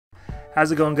How's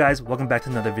it going, guys? Welcome back to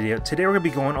another video. Today we're going to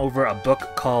be going over a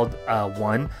book called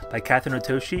One by Catherine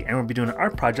Otoshi, and we'll be doing an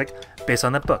art project based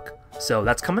on that book. So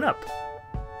that's coming up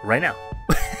right now.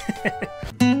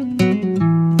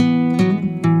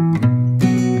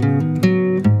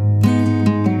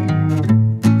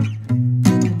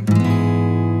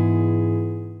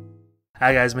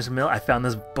 Hi guys, Mr.Mil. I found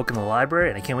this book in the library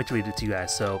and I can't wait to read it to you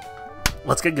guys, so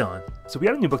let's get going. So we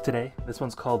have a new book today. This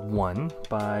one's called One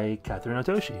by Catherine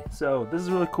Otoshi. So this is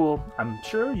really cool. I'm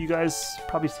sure you guys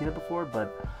probably seen it before,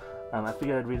 but I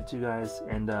figured I'd read it to you guys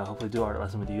and hopefully do an art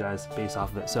lesson with you guys based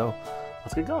off of it. So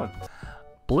let's get going.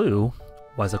 Blue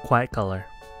was a quiet color.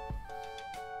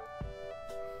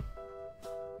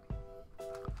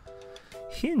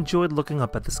 He enjoyed looking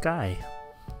up at the sky,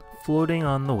 floating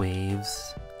on the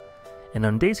waves, and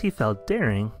on days he felt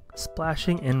daring,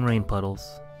 splashing in rain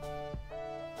puddles.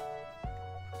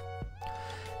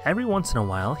 Every once in a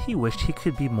while, he wished he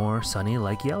could be more sunny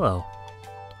like yellow,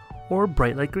 or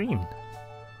bright like green,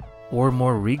 or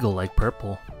more regal like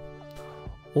purple,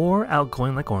 or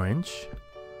outgoing like orange.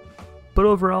 But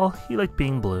overall, he liked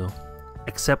being blue,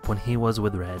 except when he was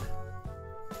with Red.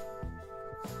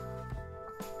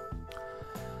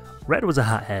 Red was a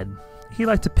hothead. He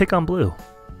liked to pick on Blue.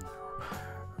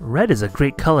 Red is a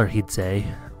great color, he'd say.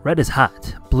 Red is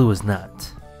hot, blue is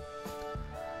not.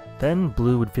 Then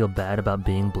Blue would feel bad about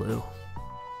being blue.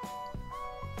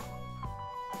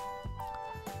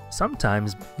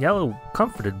 Sometimes Yellow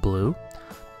comforted Blue.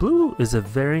 Blue is a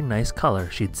very nice color,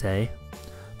 she'd say.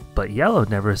 But Yellow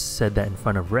never said that in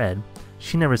front of Red.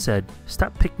 She never said,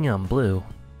 "Stop picking on Blue."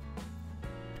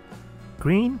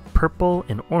 Green, purple,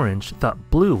 and orange thought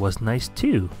Blue was nice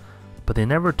too, but they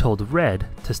never told Red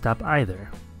to stop either.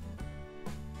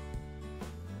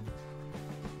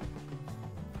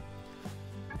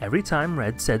 Every time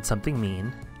Red said something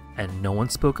mean, and no one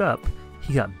spoke up,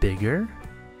 he got bigger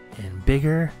and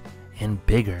bigger and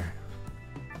bigger.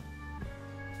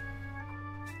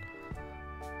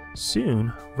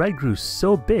 Soon, Red grew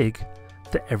so big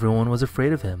that everyone was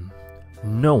afraid of him.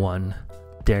 No one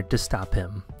dared to stop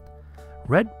him.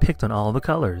 Red picked on all the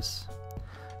colors.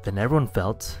 Then everyone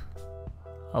felt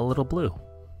a little blue.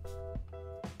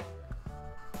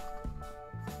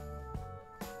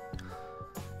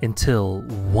 Until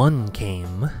One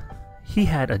came. He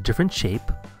had a different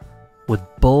shape, with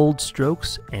bold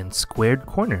strokes and squared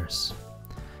corners.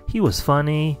 He was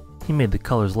funny, he made the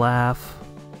colors laugh.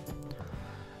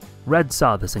 Red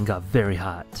saw this and got very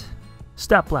hot.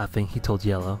 "Stop laughing," he told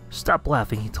Yellow. "Stop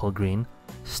laughing," he told Green.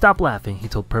 "Stop laughing," he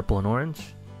told Purple and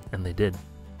Orange, and they did.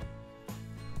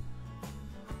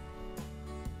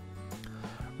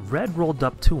 Red rolled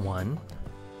up to One.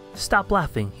 "Stop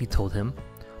laughing," he told him,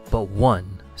 but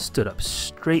One stood up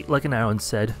straight like an arrow and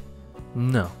said,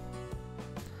 "No."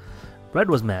 Red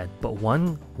was mad, but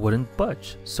One wouldn't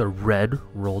budge, so Red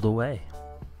rolled away.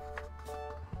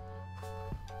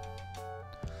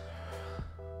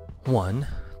 One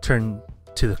turned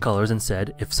to the colors and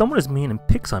said, "If someone is mean and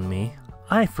picks on me,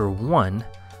 I, for one,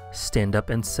 stand up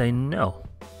and say no."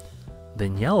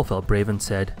 Then Yellow felt brave and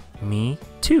said, "Me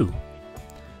too."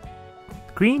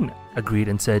 Green agreed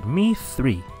and said, "Me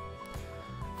 3.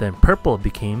 Then Purple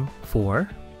became 4,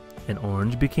 and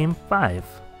Orange became 5.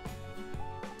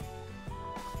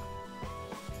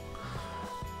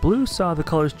 Blue saw the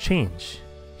colors change.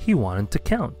 He wanted to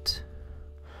count.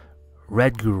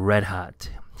 Red grew red hot.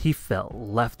 He felt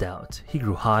left out. He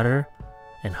grew hotter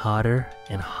and hotter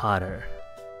and hotter.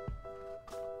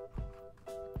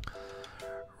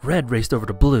 Red raced over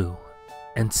to Blue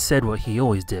and said what he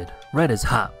always did. "Red is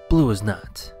hot, blue is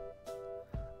not."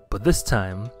 But this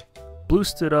time, Blue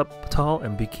stood up tall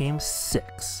and became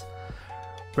 6.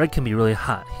 "Red can be really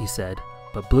hot," he said,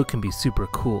 "but blue can be super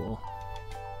cool."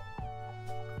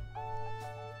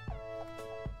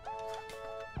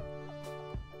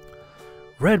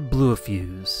 Red blew a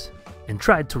fuse and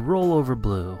tried to roll over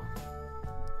Blue.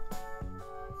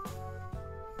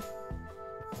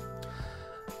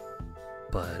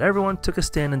 But everyone took a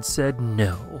stand and said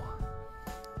no.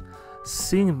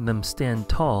 Seeing them stand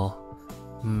tall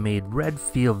made Red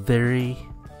feel very,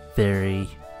 very,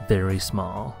 very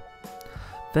small.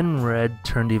 Then Red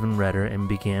turned even redder and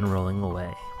began rolling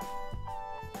away.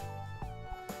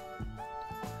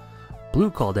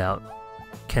 Blue called out,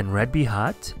 "Can Red be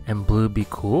hot and Blue be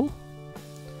cool?"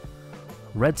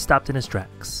 Red stopped in his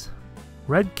tracks.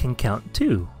 "Red can count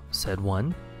too," said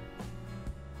One.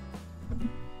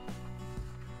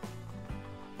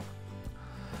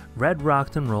 Red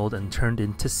rocked and rolled and turned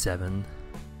into 7.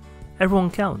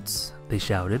 "Everyone counts," they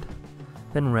shouted.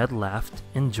 Then Red laughed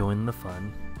and joined the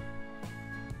fun.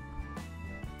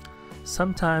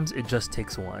 Sometimes it just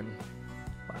takes one.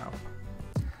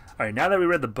 Alright, now that we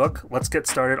read the book, let's get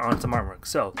started on some artwork.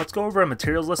 So let's go over a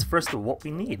materials list first of what we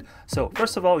need. So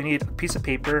first of all, you need a piece of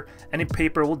paper. Any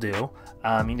paper will do.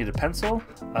 You need a pencil.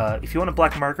 If you want a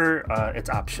black marker,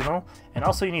 it's optional. And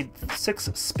also you need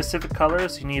 6 specific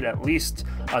colors. You need at least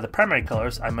the primary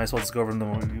colors. I might as well just go over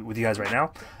them with you guys right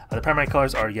now. The primary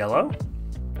colors are yellow,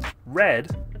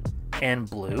 red, and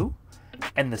blue.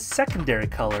 And the secondary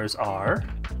colors are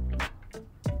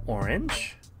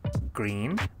orange,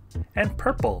 green, and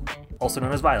purple, also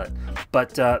known as violet.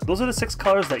 But those are the 6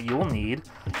 colors that you will need,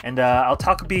 and I'll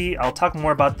talk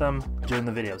more about them during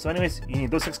the video. So anyways, you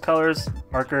need those 6 colors: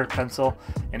 marker, pencil,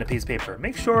 and a piece of paper.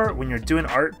 Make sure when you're doing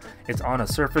art, it's on a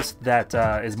surface that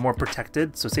is more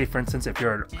protected. So say for instance, if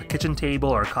you're at a kitchen table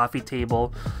or a coffee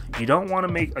table, you don't want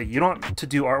to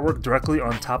do artwork directly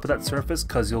on top of that surface,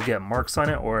 because you'll get marks on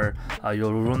it, or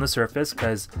you'll ruin the surface,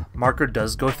 because marker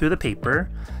does go through the paper.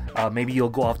 Maybe you'll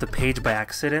go off the page by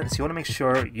accident, so you want to make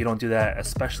sure you don't do that,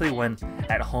 especially when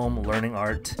at home learning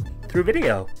art through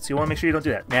video. So you want to make sure you don't do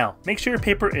that. Now, make sure your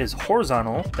paper is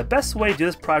horizontal. The best way to do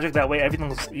this project, that way everything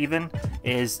looks even,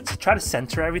 is to try to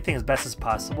center everything as best as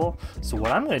possible. So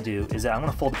what I'm going to do is that I'm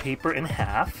going to fold the paper in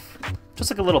half, just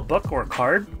like a little book or a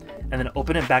card, and then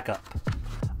open it back up.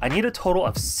 I need a total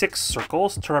of 6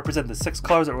 circles to represent the 6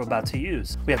 colors that we're about to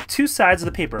use. We have 2 sides of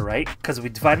the paper, right? Because we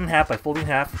divide in half by folding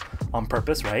half on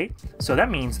purpose, right? So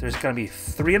that means there's going to be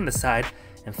 3 on this side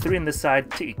and 3 on this side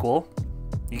to equal,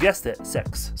 you guessed it,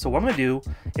 6. So what I'm going to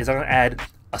do is I'm going to add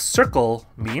a circle,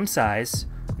 medium size,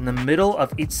 in the middle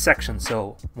of each section.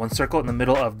 So 1 circle in the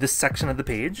middle of this section of the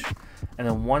page, and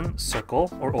then 1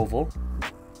 circle or oval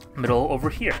middle over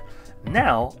here.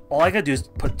 Now, all I gotta do is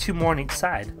put 2 more on each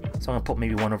side. So I'm gonna put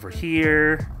maybe 1 over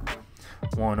here,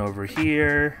 1 over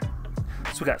here.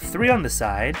 So we got 3 on this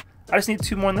side. I just need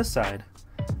 2 more on this side.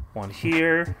 1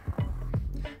 here,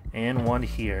 and 1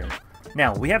 here.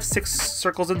 Now, we have 6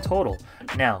 circles in total.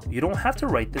 Now, you don't have to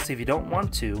write this if you don't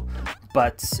want to,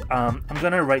 but I'm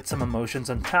gonna write some emotions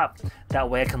on top. That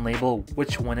way I can label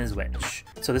which one is which.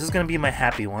 So this is gonna be my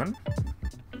happy one.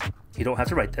 You don't have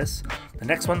to write this. The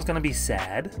next one's gonna be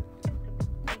sad.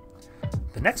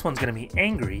 The next one's going to be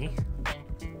angry.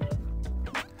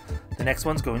 The next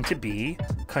one's going to be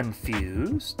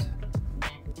confused.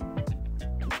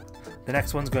 The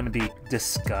next one's going to be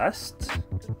disgust.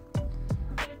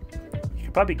 You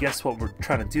can probably guess what we're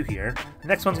trying to do here. The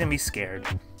next one's going to be scared.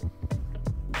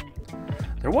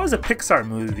 There was a Pixar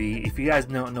movie, if you guys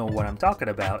don't know what I'm talking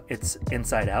about, it's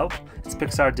Inside Out. It's a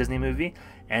Pixar Disney movie,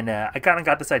 and I kind of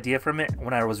got this idea from it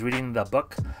when I was reading the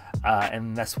book,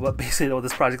 and that's what basically what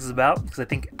this project is about, because I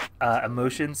think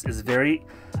emotions is a very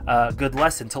good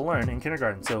lesson to learn in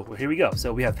kindergarten. So here we go.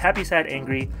 So we have happy, sad,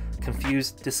 angry,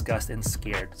 confused, disgust, and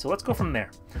scared. So let's go from there.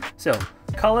 So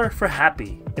color for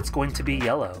happy, it's going to be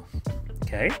yellow.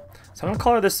 Okay, so I'm going to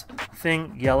color this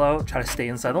thing yellow, try to stay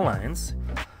inside the lines.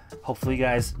 Hopefully you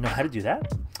guys know how to do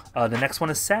that. The next one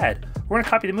is sad. We're going to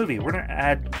copy the movie. We're going to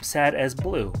add sad as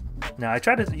blue. Now I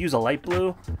tried to use a light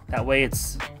blue. That way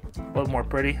it's a little more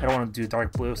pretty. I don't want to do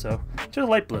dark blue, so just a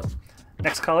light blue.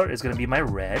 Next color is going to be my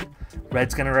red.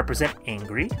 Red's going to represent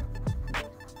angry,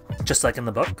 just like in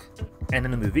the book and in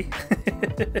the movie.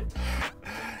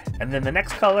 And then the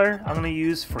next color I'm going to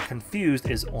use for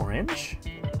confused is orange.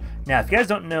 Now, if you guys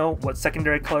don't know what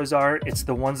secondary colors are, it's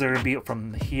the ones that are going to be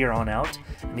from here on out.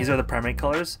 And these are the primary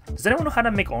colors. Does anyone know how to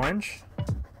make orange?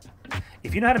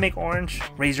 If you know how to make orange,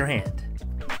 raise your hand.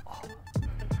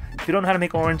 If you don't know how to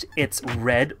make orange, it's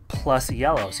red plus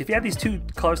yellow. So if you add these 2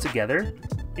 colors together,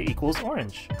 it equals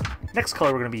orange. Next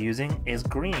color we're going to be using is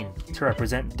green to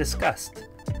represent disgust.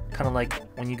 Kind of like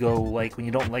when you go, when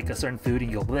you don't like a certain food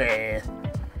and you go bleh.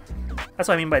 That's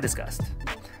what I mean by disgust.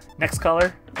 Next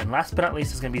color, and last but not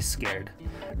least, is going to be scared.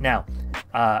 Now,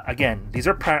 again, these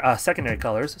are secondary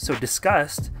colors. So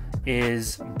disgust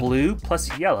is blue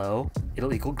plus yellow,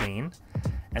 it'll equal green.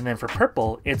 And then for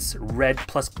purple, it's red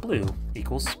plus blue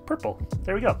equals purple.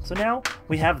 There we go. So now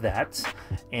we have that,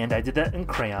 and I did that in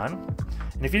crayon.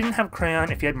 And if you didn't have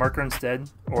crayon, if you had marker instead,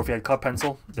 or if you had colored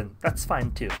pencil, then that's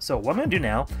fine too. So what I'm going to do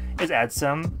now is add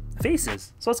some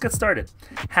faces. So let's get started.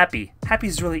 Happy. Happy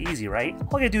is really easy, right?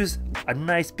 All I gotta do is a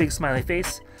nice big smiley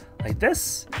face like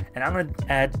this, and I'm gonna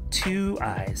add 2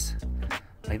 eyes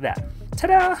like that.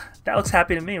 Ta-da! That looks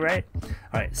happy to me, right?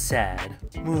 All right, sad.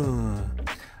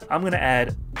 I'm gonna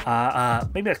add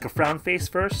maybe like a frown face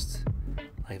first,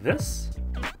 like this.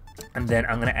 And then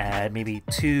I'm gonna add maybe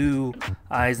 2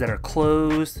 eyes that are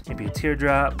closed, maybe a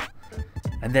teardrop.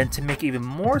 And then to make it even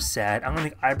more sad, I'm gonna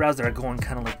make eyebrows that are going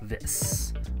kind of like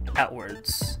this,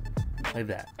 outwards, like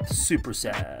that. Super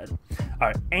sad.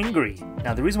 Alright, angry.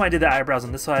 Now the reason why I did the eyebrows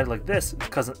on this side like this is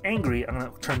because I'm angry. I'm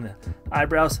going to turn the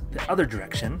eyebrows the other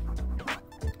direction.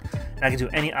 And I can do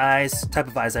any eyes, type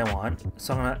of eyes I want.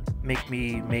 So I'm going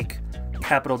to make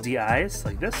capital D eyes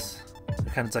like this. It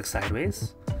kind of like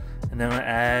sideways. And then I'm going to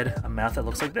add a mouth that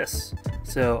looks like this.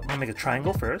 So I'm going to make a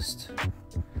triangle first.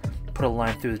 Put a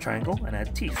line through the triangle and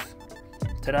add teeth.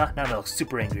 Ta-da! Now that looks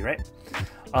super angry, right?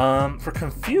 For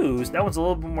confused, that one's a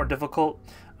little bit more difficult.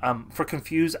 For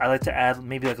confused, I like to add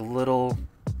maybe like a little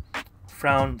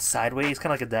frown sideways,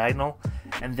 kind of like a diagonal.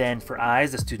 And then for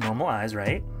eyes, let's do normal eyes,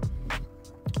 right?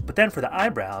 But then for the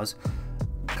eyebrows,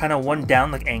 kind of one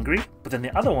down like angry, but then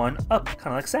the other one up, kind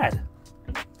of like sad.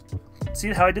 See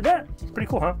how I did that? Pretty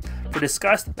cool, huh? For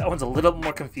disgust, that one's a little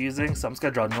more confusing, so I'm just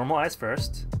gonna draw normal eyes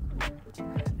first.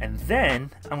 And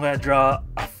then I'm gonna draw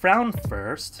a frown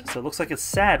first, so it looks like it's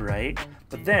sad, right?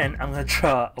 But then I'm gonna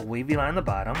draw a wavy line on the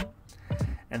bottom,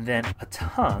 and then a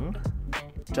tongue,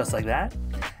 just like that.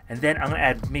 And then I'm gonna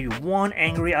add maybe one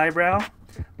angry eyebrow,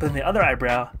 but then the other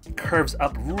eyebrow curves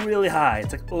up really high.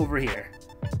 It's like over here.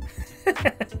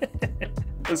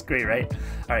 That's great, right?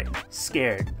 All right,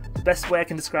 scared. The best way I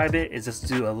can describe it is just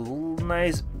do a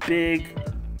nice big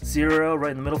 0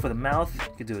 right in the middle for the mouth.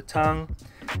 You could do a tongue,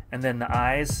 and then the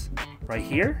eyes right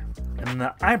here, and then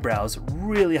the eyebrows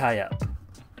really high up,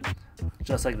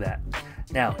 just like that.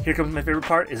 Now, here comes my favorite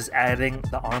part, is adding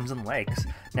the arms and legs.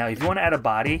 Now, if you want to add a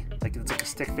body, like it's like a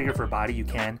stick figure for a body, you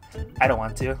can. I don't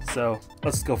want to, so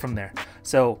let's go from there.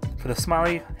 So, for the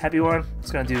smiley, happy one,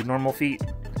 it's going to do normal feet.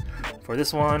 For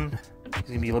this one, it's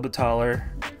going to be a little bit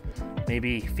taller,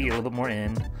 maybe feet a little bit more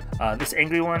in. This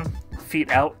angry one,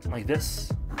 feet out like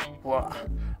this.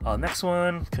 Next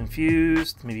one,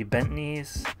 confused, maybe bent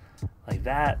knees, like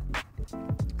that.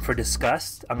 For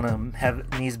disgust, I'm going to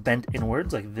have knees bent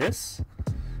inwards like this,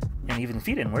 and even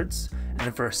feet inwards. And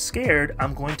then for scared,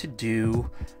 I'm going to do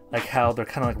like how they're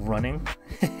kind of like running.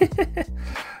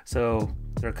 So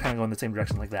they're kind of going the same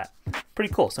direction like that.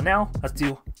 Pretty cool. So now let's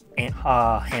do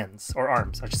hands, or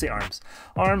arms. I should say arms.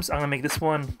 Arms, I'm going to make this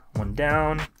one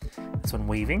down, this one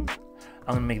waving.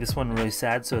 I'm going to make this one really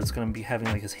sad, so it's going to be having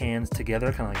like his hands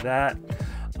together, kind of like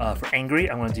that. For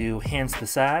angry, I'm going to do hands to the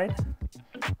side,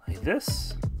 like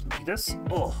this, like this.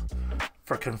 Oh.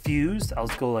 For confused, I'll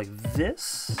just go like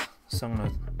this. So I'm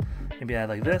going to maybe add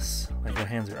like this, like their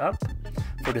hands are up.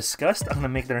 For disgust, I'm going to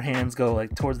make their hands go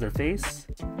like towards their face,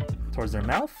 towards their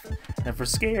mouth. And for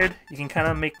scared, you can kind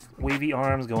of make wavy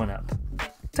arms going up.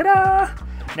 Ta-da!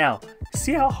 Now,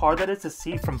 see how hard that is to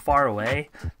see from far away?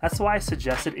 That's why I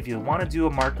suggested if you want to do a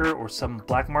marker or some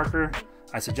black marker,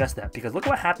 I suggest that, because look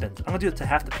what happens. I'm going to do it to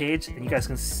half the page, and you guys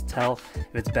can tell if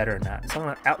it's better or not. So I'm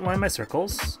going to outline my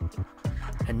circles,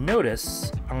 and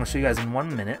notice, I'm going to show you guys in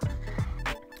 1 minute.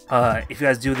 If you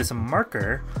guys do this in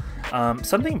marker,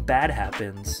 something bad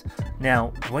happens.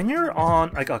 Now, when you're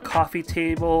on like a coffee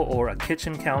table or a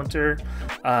kitchen counter,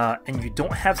 and you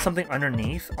don't have something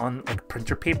underneath on like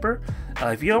printer paper,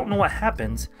 if you don't know what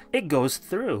happens, it goes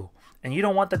through. And you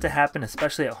don't want that to happen,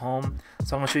 especially at home.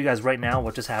 So I'm going to show you guys right now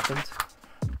what just happened.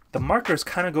 The marker's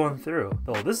kind of going through.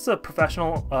 Though this is a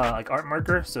professional like art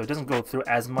marker, so it doesn't go through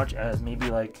as much as maybe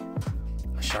like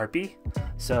a Sharpie.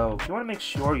 So you want to make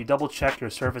sure you double check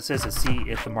your surfaces to see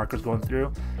if the marker's going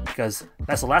through, because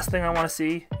that's the last thing I want to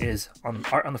see is on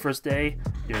art on the first day,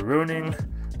 you're ruining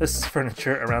this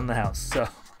furniture around the house. So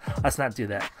let's not do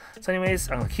that. So anyways,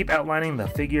 I'm going to keep outlining the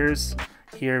figures.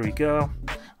 Here we go.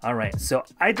 Alright, so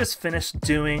I just finished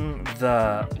doing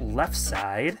the left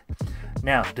side.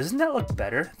 Now, doesn't that look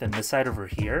better than this side over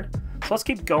here? So let's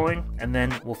keep going, and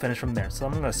then we'll finish from there. So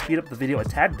I'm going to speed up the video a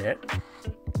tad bit.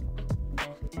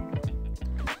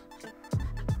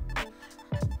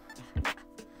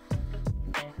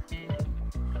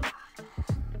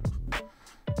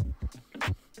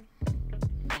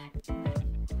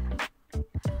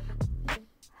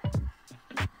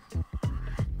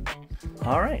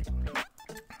 Alright,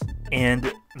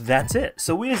 and that's it.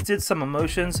 So we just did some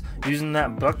emotions using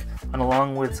that book and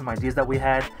along with some ideas that we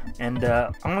had, and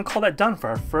I'm gonna call that done for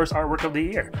our first artwork of the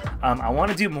year. I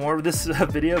want to do more of this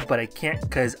video, but I can't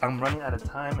because I'm running out of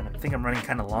time, and I think I'm running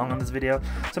kind of long on this video. So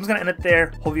I'm just gonna end it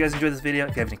there. Hope you guys enjoyed this video.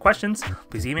 If you have any questions,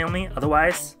 please email me.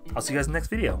 Otherwise, I'll see you guys in the next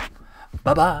video.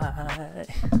 Bye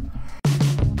bye.